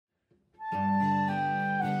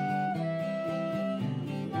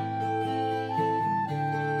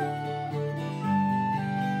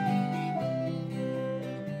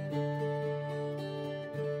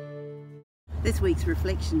This week's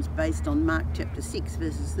reflection's based on Mark chapter 6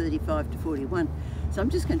 verses 35 to 41, so I'm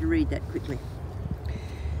just going to read that quickly.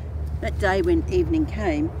 That day when evening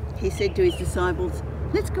came, he said to his disciples,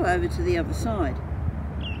 "Let's go over to the other side."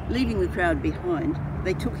 Leaving the crowd behind,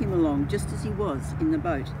 they took him along just as he was in the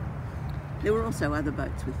boat. There were also other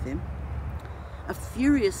boats with them. A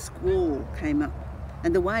furious squall came up,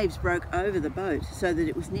 and the waves broke over the boat so that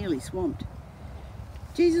it was nearly swamped.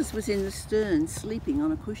 Jesus was in the stern, sleeping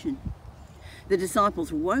on a cushion. The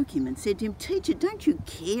disciples woke him and said to him, "Teacher, don't you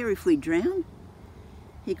care if we drown?"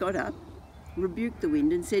 He got up, rebuked the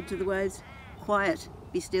wind and said to the waves, "Quiet,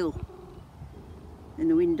 be still." Then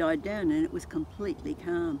the wind died down and it was completely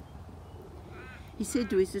calm. He said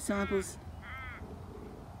to his disciples,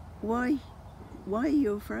 Why are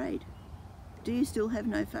you afraid? Do you still have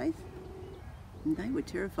no faith?" And they were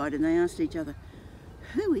terrified and they asked each other,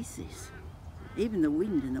 "Who is this? Even the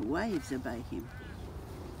wind and the waves obey him."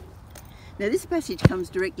 Now this passage comes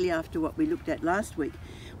directly after what we looked at last week,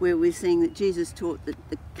 where we're seeing that Jesus taught that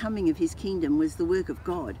the coming of his kingdom was the work of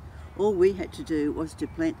God. All we had to do was to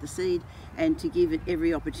plant the seed and to give it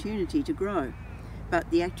every opportunity to grow. But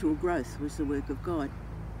the actual growth was the work of God.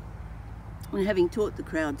 And having taught the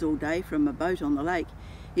crowds all day from a boat on the lake,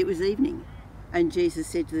 it was evening, and Jesus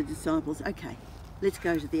said to the disciples, "Okay, let's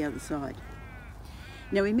go to the other side."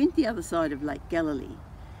 Now he meant the other side of Lake Galilee,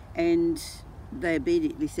 and they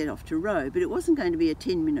obediently set off to row, but it wasn't going to be a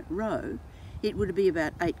 10-minute row. It would be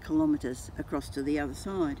about 8 kilometres across to the other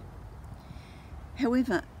side.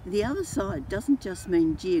 However, the other side doesn't just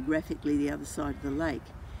mean geographically the other side of the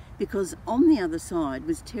lake, because on the other side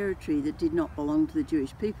was territory that did not belong to the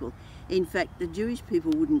Jewish people. In fact, the Jewish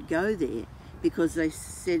people wouldn't go there because they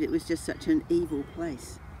said it was just such an evil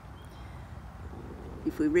place.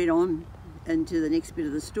 If we read on into the next bit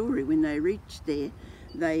of the story, when they reached there,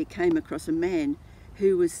 they came across a man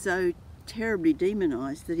who was so terribly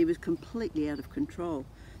demonised that he was completely out of control.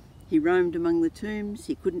 He roamed among the tombs,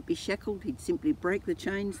 he couldn't be shackled, he'd simply break the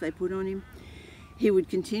chains they put on him. He would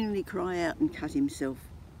continually cry out and cut himself.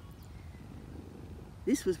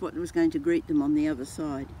 This was what was going to greet them on the other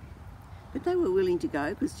side. But they were willing to go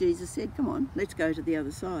because Jesus said, "Come on, let's go to the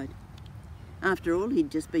other side." After all,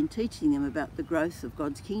 he'd just been teaching them about the growth of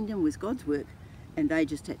God's kingdom was God's work, and they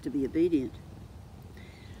just had to be obedient.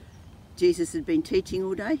 Jesus had been teaching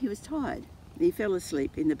all day. He was tired. He fell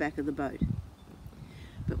asleep in the back of the boat.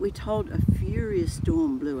 But we're told a furious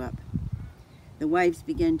storm blew up. The waves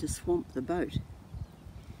began to swamp the boat.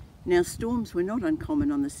 Now, storms were not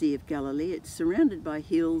uncommon on the Sea of Galilee. It's surrounded by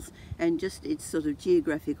hills, and just its sort of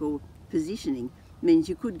geographical positioning means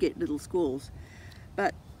you could get little squalls.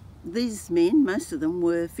 But these men, most of them,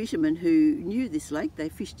 were fishermen who knew this lake. They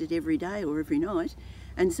fished it every day or every night,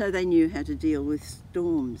 and so they knew how to deal with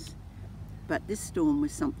storms. But this storm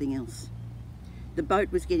was something else. The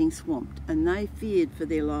boat was getting swamped and they feared for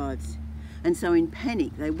their lives. And so in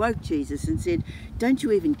panic, they woke Jesus and said, "Don't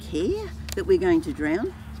you even care that we're going to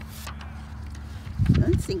drown?"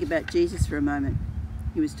 Let's think about Jesus for a moment.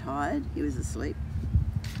 He was tired, he was asleep.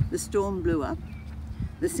 The storm blew up.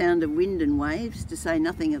 The sound of wind and waves, to say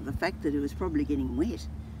nothing of the fact that it was probably getting wet,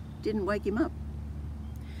 didn't wake him up.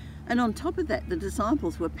 And on top of that, the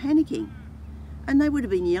disciples were panicking. And they would have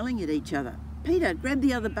been yelling at each other. "Peter, grab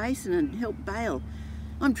the other basin and help bail.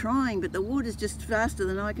 I'm trying, but the water's just faster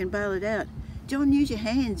than I can bail it out. John, use your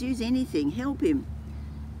hands, use anything, help him."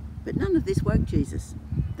 But none of this woke Jesus.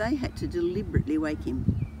 They had to deliberately wake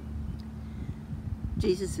him.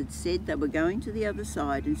 Jesus had said they were going to the other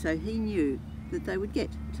side, and so he knew that they would get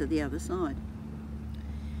to the other side.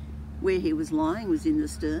 Where he was lying was in the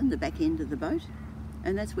stern, the back end of the boat,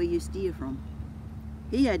 and that's where you steer from.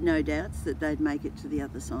 He had no doubts that they'd make it to the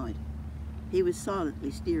other side. He was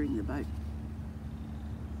silently steering the boat.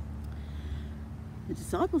 The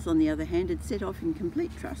disciples, on the other hand, had set off in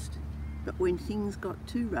complete trust. But when things got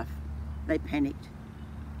too rough, they panicked.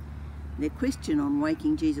 Their question on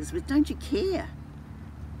waking Jesus was, "Don't you care?"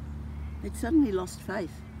 They'd suddenly lost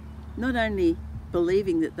faith, not only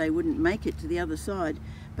believing that they wouldn't make it to the other side,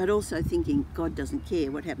 but also thinking God doesn't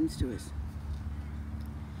care what happens to us.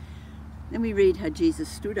 Then we read how Jesus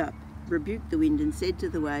stood up, rebuked the wind and said to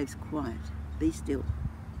the waves, "Quiet, be still."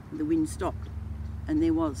 The wind stopped and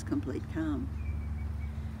there was complete calm.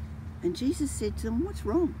 And Jesus said to them, "What's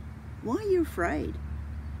wrong? Why are you afraid?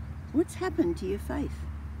 What's happened to your faith?"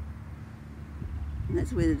 And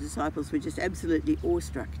that's where the disciples were just absolutely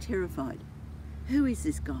awestruck, terrified. Who is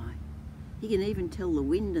this guy? He can even tell the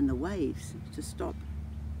wind and the waves to stop.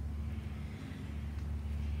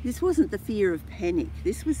 This wasn't the fear of panic,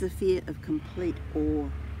 this was the fear of complete awe.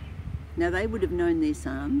 Now they would have known their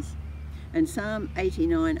Psalms, and Psalm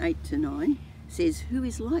 89, 8 to 9 says, "Who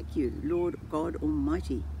is like you, Lord God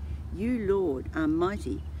Almighty? You, Lord, are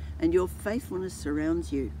mighty, and your faithfulness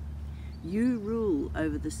surrounds you. You rule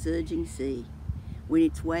over the surging sea. When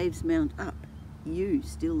its waves mount up, you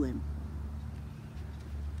still them."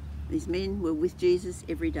 These men were with Jesus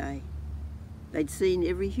every day. They'd seen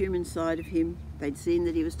every human side of him. They'd seen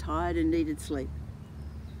that he was tired and needed sleep.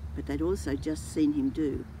 But they'd also just seen him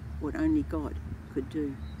do what only God could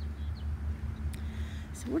do.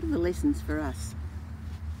 So what are the lessons for us?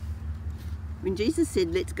 When Jesus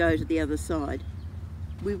said, "Let's go to the other side,"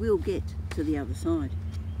 we will get to the other side.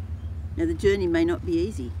 Now, the journey may not be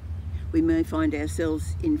easy. We may find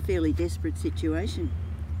ourselves in a fairly desperate situation.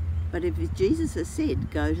 But if Jesus has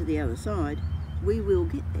said, "Go to the other side," we will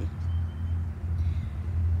get there.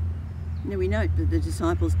 Now, we note that the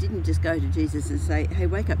disciples didn't just go to Jesus and say, "Hey,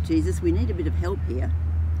 wake up, Jesus, we need a bit of help here."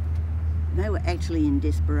 They were actually in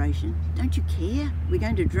desperation. "Don't you care? We're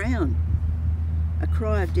going to drown." A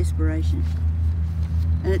cry of desperation.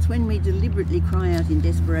 And it's when we deliberately cry out in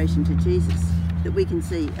desperation to Jesus that we can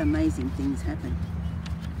see amazing things happen.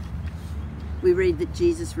 We read that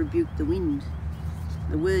Jesus rebuked the wind.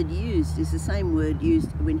 The word used is the same word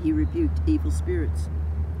used when he rebuked evil spirits.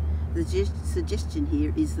 The suggestion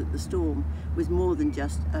here is that the storm was more than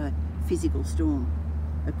just a physical storm,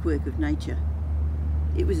 a quirk of nature.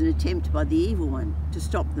 It was an attempt by the evil one to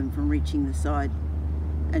stop them from reaching the side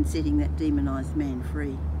and setting that demonized man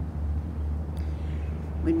free.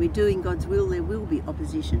 When we're doing God's will, there will be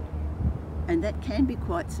opposition. And that can be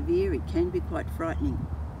quite severe, it can be quite frightening.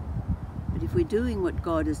 But if we're doing what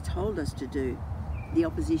God has told us to do, the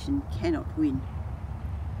opposition cannot win.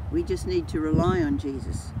 We just need to rely on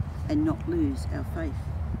Jesus and not lose our faith.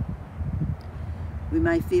 We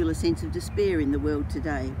may feel a sense of despair in the world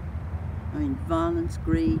today. I mean, violence,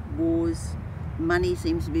 greed, wars, money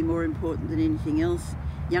seems to be more important than anything else.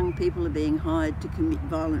 Young people are being hired to commit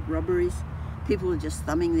violent robberies. People are just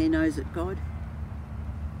thumbing their nose at God.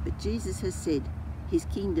 But Jesus has said his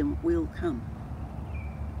kingdom will come,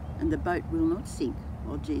 and the boat will not sink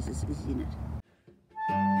while Jesus is in it.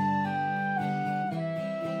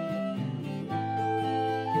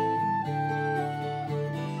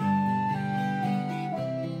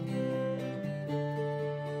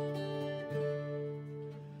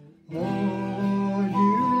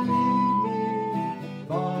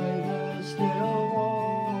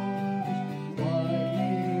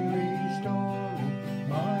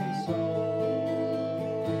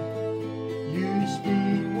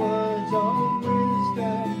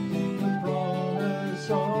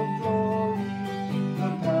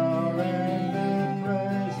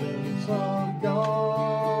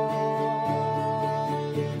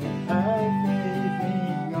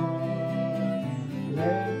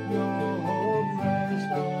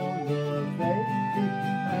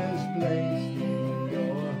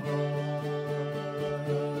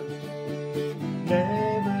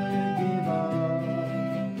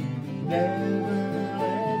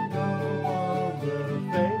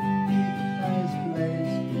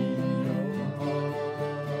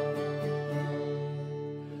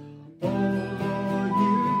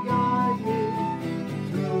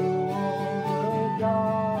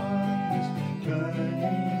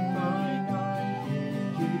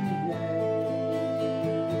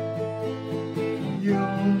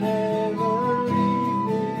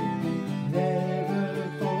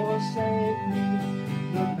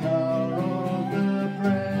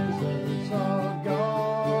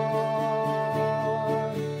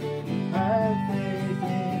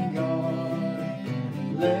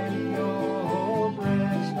 Let go.